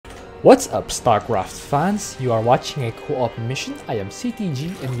What's up, Starcraft fans? You are watching a co-op mission. I am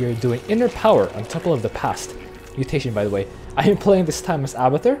CTG and we are doing Inner Power on Temple of the Past. Mutation, by the way. I am playing this time as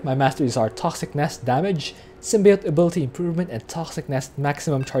Avatar. My masteries are Toxic Nest Damage, Symbiote Ability Improvement, and Toxic Nest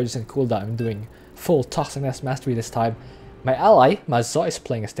Maximum Charges and Cooldown. I'm doing full Toxic Nest Mastery this time. My ally, Mazo, is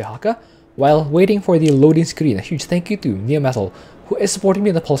playing as Tehaka. While waiting for the loading screen, a huge thank you to Neometal, who is supporting me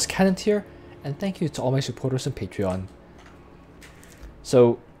in the Pulse Cannon tier, and thank you to all my supporters on Patreon.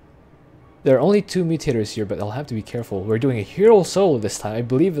 So, there are only 2 mutators here, but I'll have to be careful. We're doing a hero solo this time. I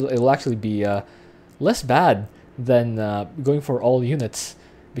believe it'll actually be less bad than going for all units,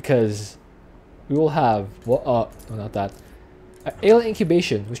 because we will have, well, no, not that. Alien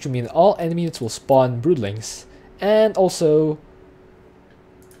Incubation, which will mean all enemy units will spawn Broodlings, and also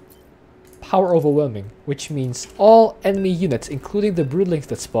Power Overwhelming, which means all enemy units, including the Broodlings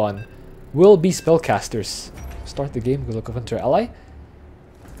that spawn, will be spellcasters. Start the game, go look up into our ally.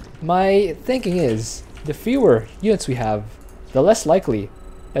 My thinking is, the fewer units we have, the less likely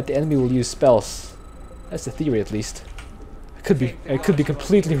that the enemy will use spells. That's the theory, at least. I could be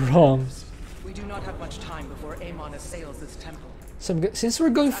completely wrong. We do not have much time before Amon assails this temple. So since we're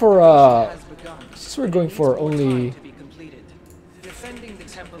going for only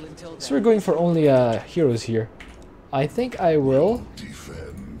heroes here, I think I will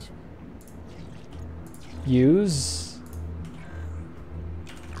use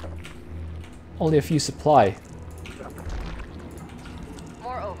only a few supply.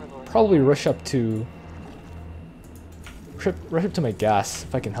 Probably rush up to my gas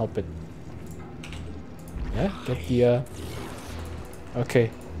if I can help it. Yeah, get the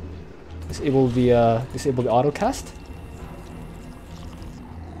okay. Disable the auto cast.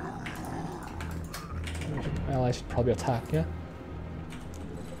 Ally should probably attack, yeah.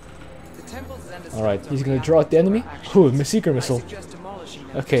 Alright, he's gonna draw out the enemy. Ooh, a Seeker Missile.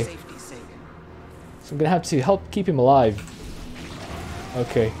 Okay. So I'm gonna have to help keep him alive.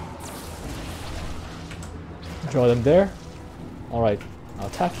 Okay. Draw them there. Alright, I'll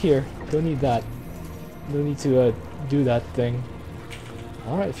attack here. Don't need that. No need to do that thing.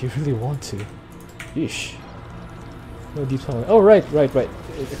 Alright, if you really want to. Yeesh. No deep tunnel. Oh, right. The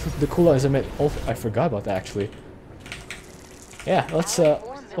cooldown is a minute. Oh, I forgot about that, actually. Yeah, let's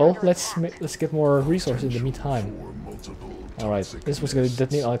let's get more resources in the meantime. Alright, this was gonna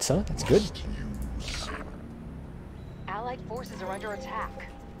detonate on its own. That's good. Allied forces are under attack.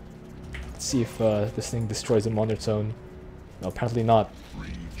 Let's see if this thing destroys them on its own. No, apparently not.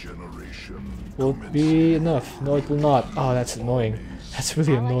 Will it be enough? No, it will not. Oh, that's annoying. That's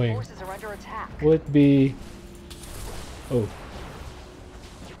really annoying. Will it be... Oh.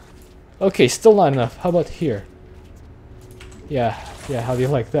 Okay, still not enough. How about here? Yeah, how do you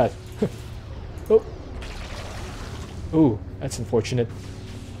like that? Oh. Ooh, that's unfortunate.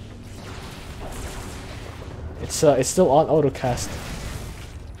 It's still on autocast.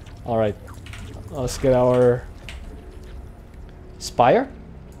 Alright. Let's get our Spire.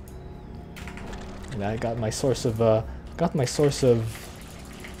 And I got my source of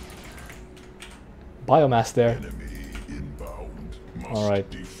biomass there. Alright.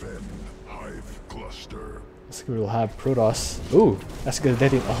 Let's see, we'll have Protoss. Ooh, that's gonna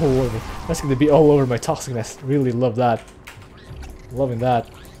detonate all over me. That's gonna be all over my Toxic Nest. Really love that. Loving that.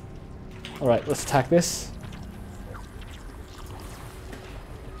 Alright, let's attack this.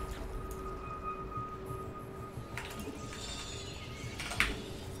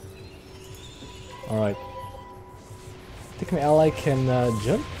 Alright. I think my ally can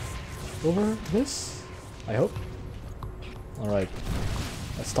jump over this, I hope. Alright.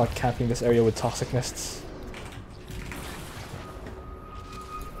 Let's start camping this area with Toxic Nests.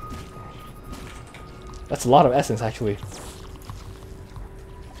 That's a lot of essence, actually.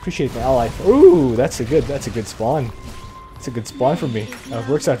 Appreciate my ally. Ooh, that's a good spawn. It's a good spawn for me. It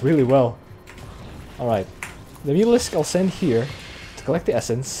works out really well. Alright. The Mutalisk I'll send here to collect the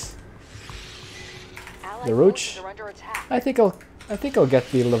essence. The Roach, I think I'll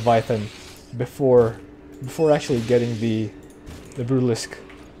get the Leviathan before actually getting the Brutalisk. I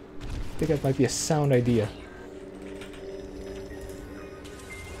think that might be a sound idea.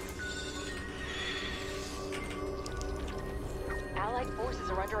 Allied forces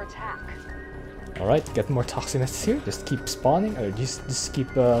are under attack. Alright, get more Toxic Nests here. Just keep spawning, or just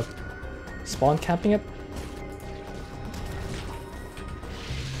keep spawn camping it.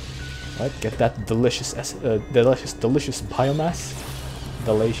 Right, get that delicious biomass.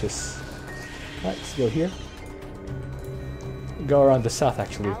 Delicious. Right, let's go here. Go around the south,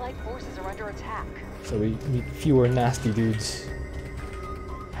 actually. Allied forces are under attack. So we meet fewer nasty dudes.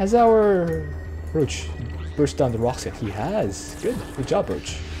 Has our Roach burst down the rocks yet? He has. Good job,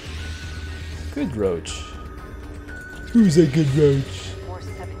 Roach. Good roach. Who's a good roach?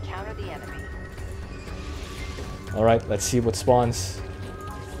 Forces have encountered the enemy. Alright, let's see what spawns.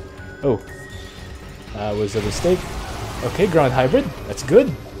 Oh. Was a mistake. Okay, ground hybrid. That's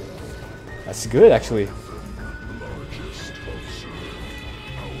good. That's good, actually.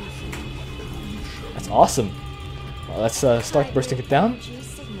 That's awesome. Well, let's start bursting it down.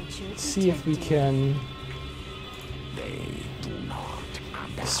 Let's see if we can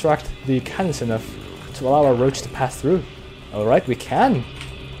distract the cannons enough to allow our roach to pass through. Alright, we can.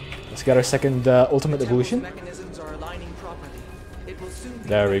 Let's get our second ultimate evolution. Mechanisms are aligning properly. It will soon be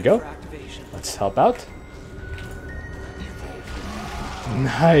There we ready go. for activation. Let's help out.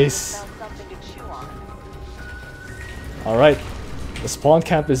 Nice. Found something to chew on. Alright. The spawn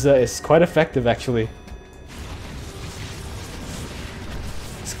camp is quite effective, actually.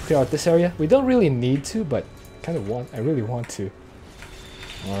 Let's clear out this area. We don't really need to, but I really want to.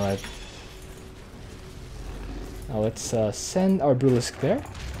 Alright. Now let's send our Broodlings there.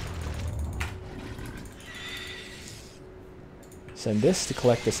 Send this to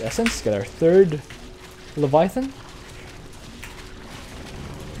collect this essence. Get our third Leviathan.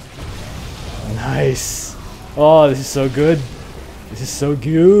 Nice. Oh, this is so good. This is so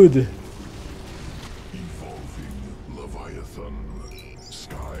good. Evolving Leviathan.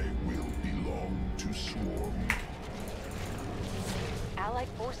 Sky will belong to Swarm. Allied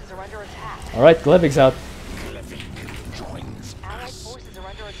forces are under attack. Alright, Glevig's out. Allied forces are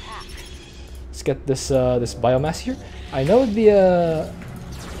under attack. Let's get this this biomass here. I know the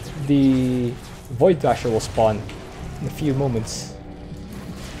Void Thrasher will spawn in a few moments.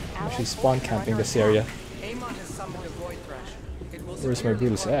 I'm actually spawn camping this area. Amon has summoned a void thrash. It will Where's my severely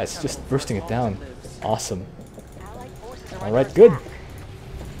Broodlings? harm Yeah, it's the just cannibals bursting as it long down. as it lives. Awesome. Allied forces are Alright, under good. attack.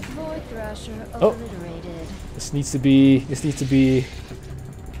 Void Thrasher Oh. obliterated. This needs to be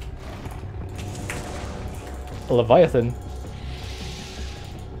a Leviathan.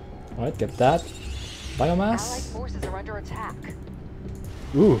 Alright, get that. Allied Biomass. forces are under attack.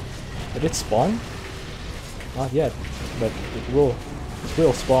 Ooh, did it spawn? Not yet, but it will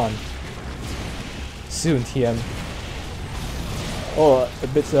spawn soon. TM. Oh, a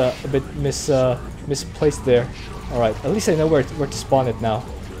bit misplaced there. All right, at least I know where to spawn it now.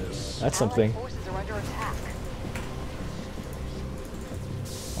 That's something. Allied forces are under attack.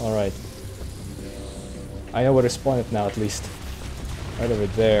 All right, I know where to spawn it now at least. Right over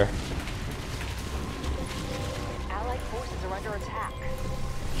there. Allied forces are under attack.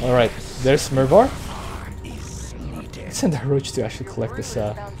 All right, there's Mervar. Let's send our roach to actually collect this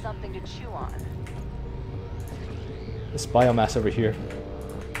Broodlings found something to chew on. this biomass over here.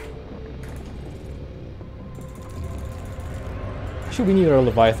 Actually, we need our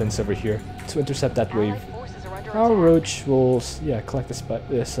Leviathans over here to intercept that wave. Allied forces are under Our attack. roach will, collect this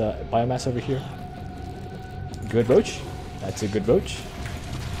biomass over here. Good roach. That's a good roach.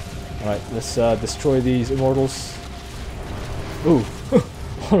 Alright, let's destroy these immortals. Ooh.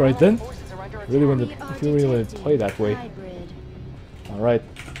 Alright then. Forces are under attack. Really We are wanted to detecting play that way. hybrid. Alright.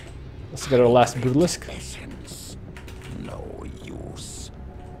 Let's get our last Broodlisk. No use.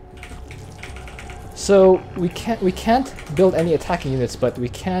 So we can't build any attacking units, but we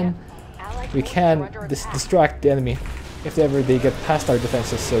can Allied forces are under attack. distract the enemy if ever they get past our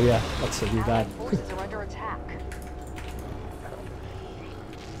defenses. So yeah, let's do that. Allied forces are under attack.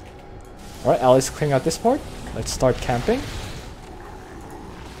 Alright, Ali's clearing out this part. Let's start camping.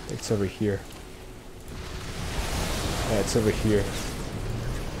 I think it's over here. Yeah, it's over here.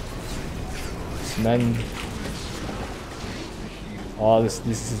 This men. Oh, this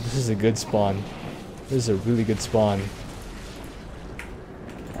is a good spawn. This is a really good spawn.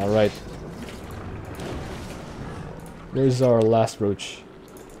 Alright. Where's our last roach?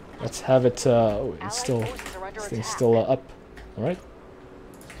 Let's have it, oh, it's still, Allied forces are under this thing's attack. still up. Alright.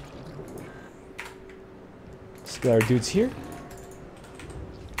 Let's get our dudes here.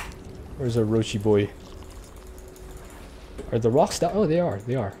 Where's our roachy boy? Are the rocks down? Oh, they are.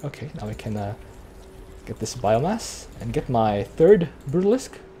 They are. Okay, now I can get this biomass and get my third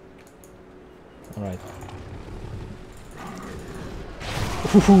Broodlisk. Alright.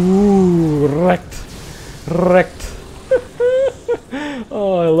 Ooh, wrecked. Wrecked.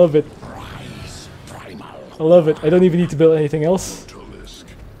 Oh, I love it. I love it. I don't even need to build anything else. Talisk,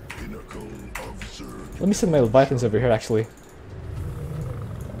 pinnacle of Zerg. Let me send my Leviathans over here, actually.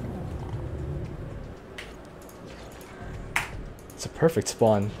 It's a perfect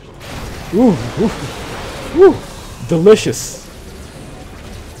spawn. Ooh, ooh, ooh, delicious.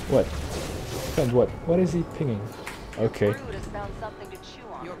 What? Found what? What is he pinging? Okay. Brood has found something to chew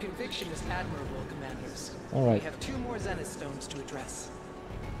on. Your conviction is admirable, commanders. All right. We have 2 more Zenith stones to address.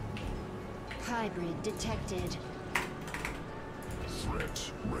 Hybrid detected.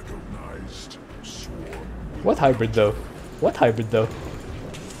 Threat recognized. Swarm. What hybrid though? What hybrid though?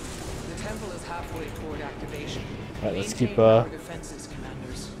 The temple is halfway toward activation. Alright, let's Maintain keep your defenses,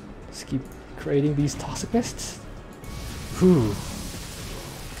 commanders. let's keep creating these toxic nests. Whew.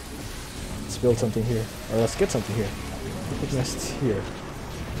 Let's build something here. Or let's get something here. Toxic nests here.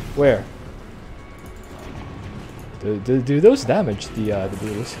 Where? Do those damage the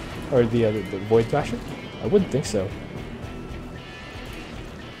Broodlings? Or the Void Thrasher? I wouldn't think so.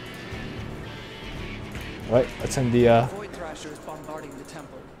 Alright, let's send the Void Thrasher is bombarding the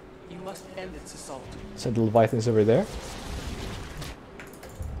temple. You must end its assault. send the Leviathans over there.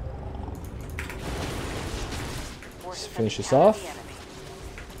 Let's finish this off.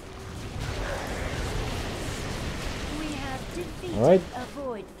 We have defeated Alright. a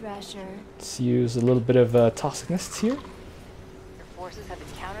Void Thrasher. Let's use a little bit of toxic nests here. Your forces have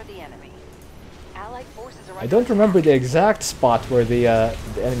encountered the enemy. Allied forces are I don't remember the exact spot where the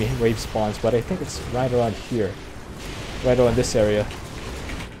enemy wave spawns, but I think it's right around here. Right around this area.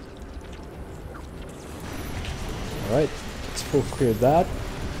 Alright, let's full clear that.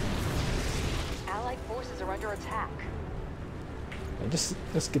 Allied forces are under attack. And just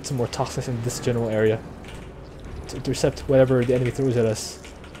let's get some more toxins in this general area to intercept whatever the enemy throws at us.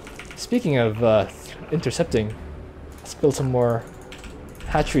 Speaking of intercepting, let's build some more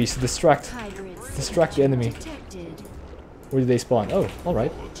hatcheries to distract the enemy. Detected. Where do they spawn? Oh,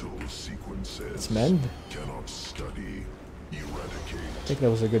 alright. Volatile sequences. Let's mend. Cannot study. Eradicate. I think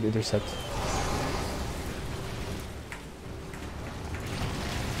that was a good intercept.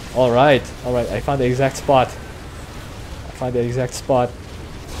 Alright, I found the exact spot. I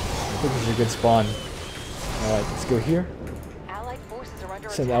think this is a good spawn. Alright, let's go here. Allied forces are under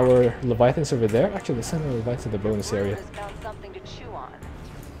Send attack. our Leviathans over there. Actually, let's send our Leviathans to the bonus Brood area. has found something to chew on.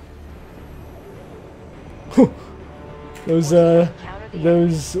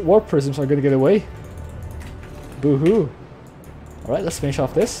 Those warp prisms are gonna get away. Boo-hoo. Alright, let's finish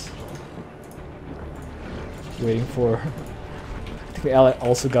off this. Waiting for... I think the ally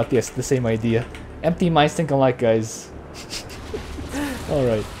also got the same idea. Empty minds think alike, guys.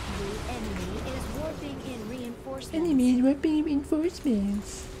 Alright. The enemy is warping in reinforcements. Enemies warping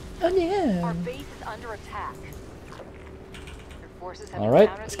reinforcements. Oh Our yeah. base is under attack. Your forces have Alright,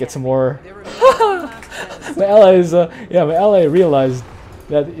 encountered let's the get some enemy. more... There remains one last chance. My ally is, yeah, my ally realized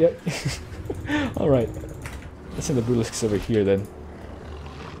that, yeah. Alright. Let's send the Broodlings over here then.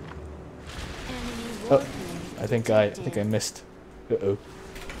 Enemy Oh, warping I think I missed. Uh-oh.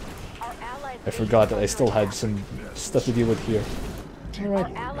 Our allied I base forgot is that I under still had attack. some stuff to deal with here. Our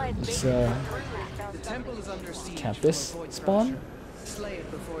Alright, allied let's base is found The temple is under siege camp from a this Void spawn. Thrasher. Slay it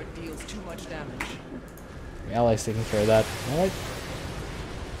before it deals too much damage. My ally's taking care of that. Alright.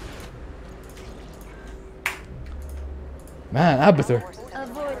 Man, Abathur. A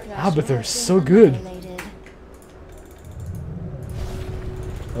Void Thrasher Abathur has is so been good. annihilated.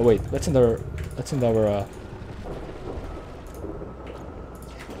 Oh wait, let's send our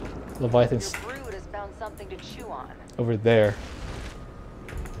Leviathans Your brood has found something to chew on. over there.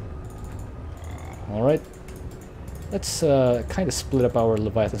 Alright. Let's kind of split up our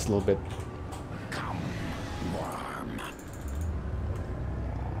Leviathans a little bit.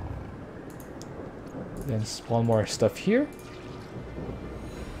 Then spawn more stuff here.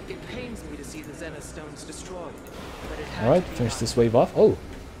 It pains me to see the Zenith stones destroyed, but it has Alright, to be finish done. this wave off. Oh,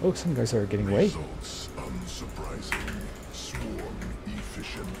 some guys are getting away. Results unsurprising. Swarm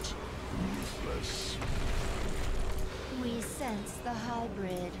efficient. Ruthless. We sense the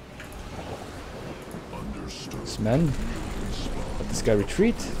hybrid. Understood. Let's mend. Let this guy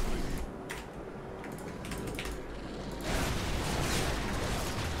retreat.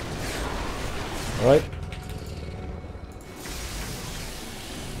 Alright.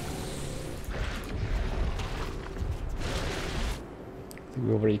 I think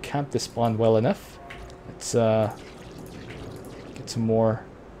we already camped this spawn well enough. Let's get some more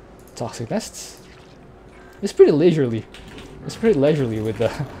toxic nests. It's pretty leisurely. It's pretty leisurely with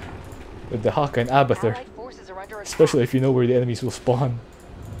the Haka and Abathur. Allied forces are under attack. Especially if you know where the enemies will spawn.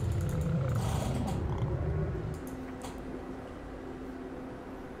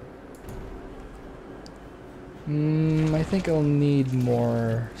 I think I'll need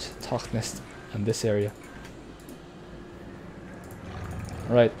more toxic nests in this area.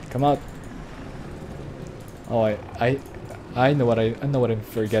 Alright, come out. Oh, I know what I'm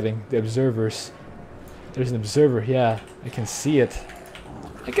forgetting. The observers. There's an observer. Yeah, I can see it.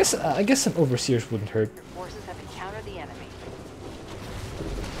 I guess some overseers wouldn't hurt. Your forces have encountered the enemy.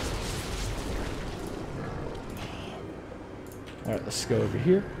 Alright, let's go over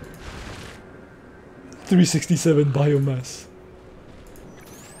here. 367 biomass.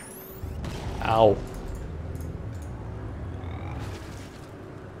 Ow.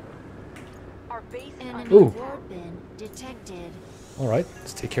 Our base is Enemy under Ooh. ward bin detected. Alright,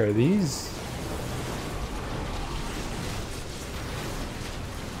 let's take care of these.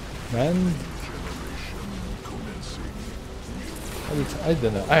 Man. I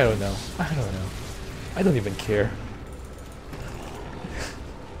don't know. I don't know. I don't know. I don't even care.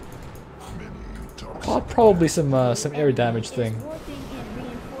 Oh, probably some air damage thing. Is warping in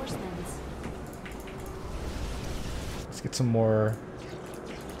reinforcements. Let's get some more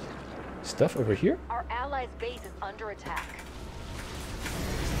stuff over here. Our allies' base is under attack.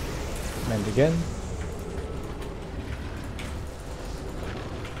 And again.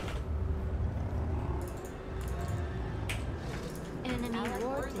 Enemy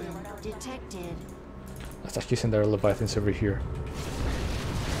ward bin detected. Let's actually send our Leviathans over here.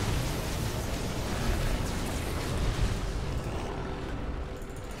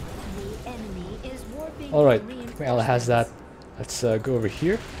 The enemy is warping Alright, in my ally has that. reinforcements. Let's go over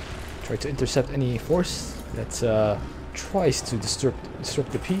here. Try to intercept any force that tries to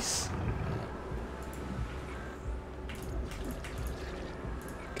disrupt the peace.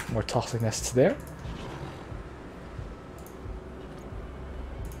 Get more toxic nests there.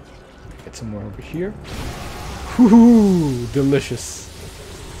 Get some more over here. Whoo! Delicious.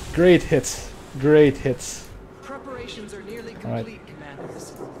 Great hits. Great hits. Preparations are nearly Alright. complete,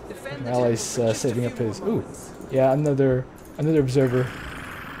 commanders. Defend My the ally's temple for just a saving up few his. more Ooh, moments. yeah, another observer.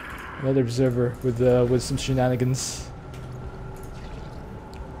 Another observer with some shenanigans.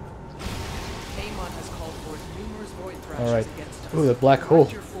 Amon has called forth numerous void thrashers All right. against us. Ooh, the black hole.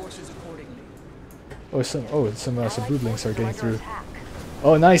 Direct your forces accordingly. Some Allied broodlings forces are getting under through. attack.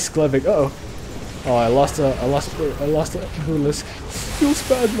 Oh, nice, Glevig. Uh oh. Oh, I lost a Broodlisk. Feels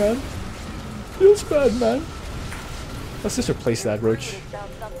bad, man. Feels bad, man. Let's just replace that roach. Broodlings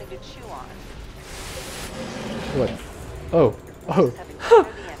found something to chew on. What? Oh, oh. Have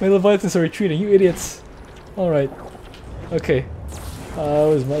encountered the My enemy. Leviathans are retreating. You idiots. All right. Okay. That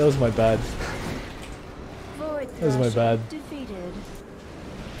was my bad. Void That was my Thrasher bad. defeated.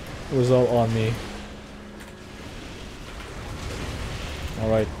 It was all on me. All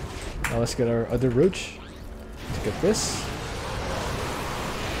right. Now let's get our other roach. Let's get this.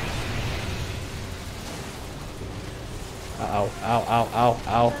 Ow! Ow! Ow! Ow! The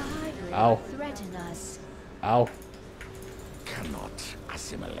Ow! hybrid Ow. threaten us. Ow! Cannot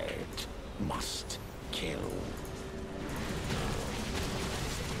assimilate, must kill.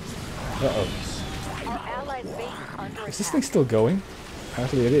 Uh-oh. Our allies' base is under Is this attack. thing still going?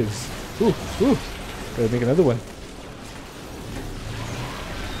 Apparently it is. Ooh! Ooh! Gotta make another one.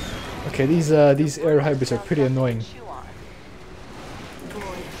 Okay, these air hybrids are pretty annoying. Chew on.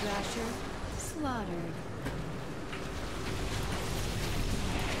 Void Thrasher slaughtered.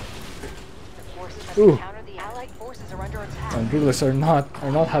 The forces have Ooh. encountered the allied forces are under attack. And Broodlists are not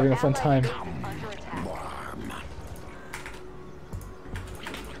having a fun time. Allied base is under attack.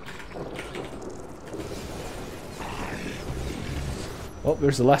 Oh,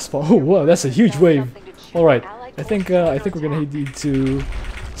 there's the last spawn. Oh, wow, that's a huge wave. All right, I think we're gonna need to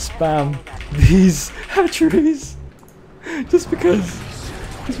spam these hatcheries just because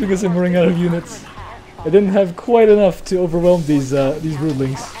I'm running out of units. I didn't have quite enough to overwhelm these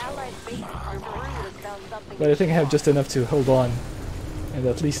broodlings, Allied base is under attack. Found something but I think I have just enough to hold on and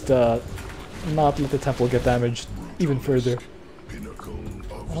at least not let the temple get damaged even further. Pinnacle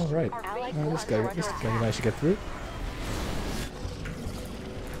of All right, Allied this forces are guy under managed to get through.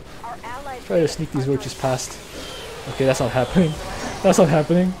 Our allied Try to base sneak is these under roaches attack. past. Okay, that's not happening. That's not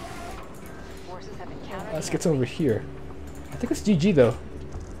happening. Forces have encountered Let's the get some over here. I think it's GG though.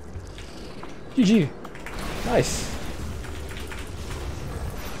 GG. Nice.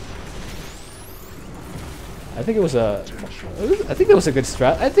 I think it was a good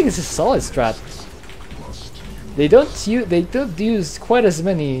strat. I think it's a solid strat. They don't use quite as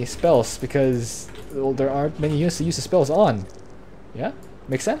many spells because well, there aren't many units to use the spells on. Yeah,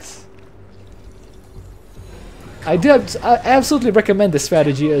 makes sense. I absolutely recommend this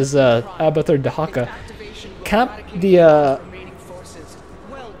strategy as Abathur Dahaka. Activation will Camp eradicate the remaining forces.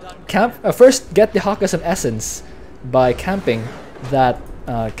 Well done. first get the Haka some essence by camping that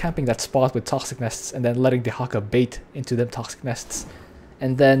spot with toxic nests and then letting the Haka bait into them toxic nests,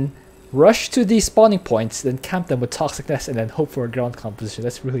 and then rush to these spawning points, then camp them with toxic nests, and then hope for a ground composition.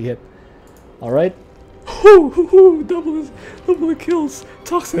 That's really it. All right. Double the kills.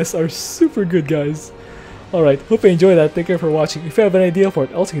 Toxic nests are super good, guys. All right. Hope you enjoyed that. Thank you for watching. If you have an idea for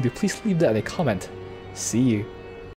what else you can do, please leave that in a comment. See you.